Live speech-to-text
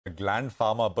Gland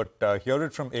Pharma, but hear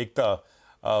it from Ekta,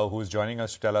 who's joining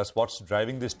us to tell us what's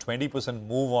driving this 20%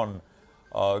 move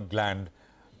on Gland.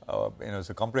 It's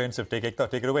a comprehensive take. Ekta,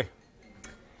 take it away.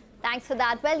 Thanks for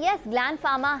that. Well, yes, Gland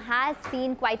Pharma has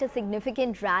seen quite a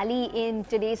significant rally in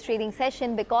today's trading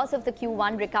session because of the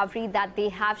Q1 recovery that they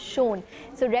have shown.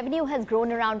 So revenue has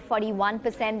grown around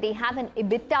 41%. They have an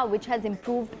EBITDA which has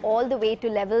improved all the way to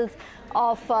levels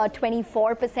of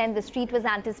 24%. The street was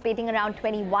anticipating around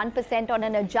 21%. On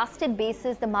an adjusted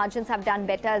basis, the margins have done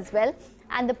better as well.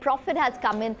 And the profit has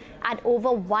come in at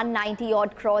over 190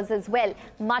 odd crores as well,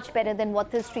 much better than what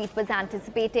the street was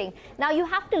anticipating. Now, you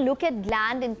have to look at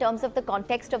Gland in terms of the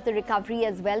context of the recovery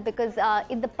as well, because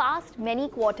in the past many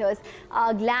quarters,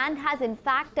 Gland has in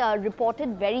fact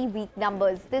reported very weak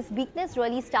numbers. This weakness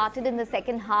really started in the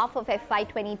second half of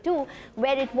FY22,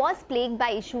 where it was plagued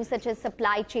by issues such as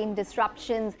supply chain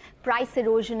disruptions, price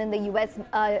erosion in the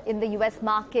US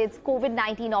markets,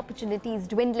 COVID-19 opportunities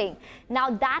dwindling. Now,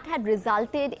 that had resulted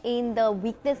in the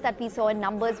weakness that we saw in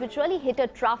numbers, which really hit a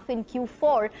trough in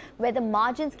Q4, where the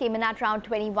margins came in at around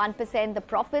 21%. The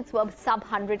profits were sub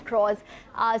 100 crores.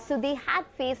 So they had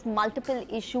faced multiple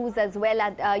issues as well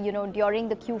at, during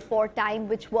the Q4 time,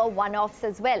 which were one-offs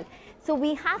as well. So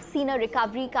we have seen a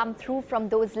recovery come through from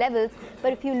those levels.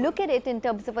 But if you look at it in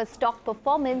terms of a stock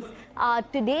performance,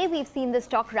 today we've seen the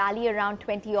stock rally around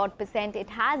 20% It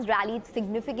has rallied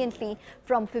significantly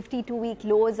from 52-week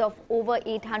lows of over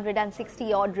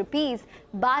 860 odd rupees,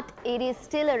 but it is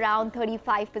still around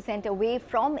 35% away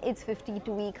from its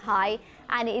 52-week high,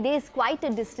 and it is quite a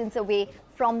distance away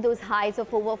from those highs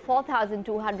of over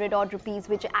 4,200 odd rupees,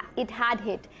 which it had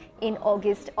hit in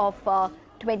August of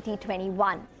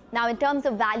 2021. Now, in terms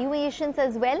of valuations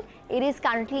as well, it is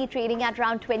currently trading at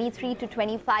around 23 to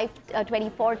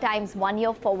 24 times 1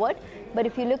 year forward. But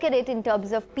if you look at it in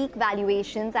terms of peak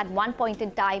valuations, at one point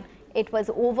in time, it was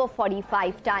over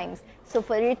 45 times. So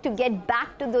for it to get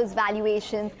back to those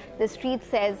valuations, the street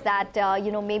says that,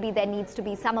 maybe there needs to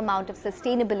be some amount of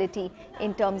sustainability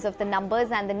in terms of the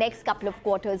numbers, and the next couple of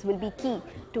quarters will be key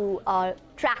to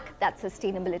track that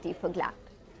sustainability for Gland.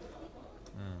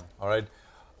 All right.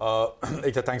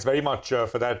 Ekta, thanks very much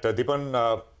for that.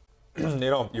 Deepan,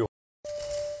 you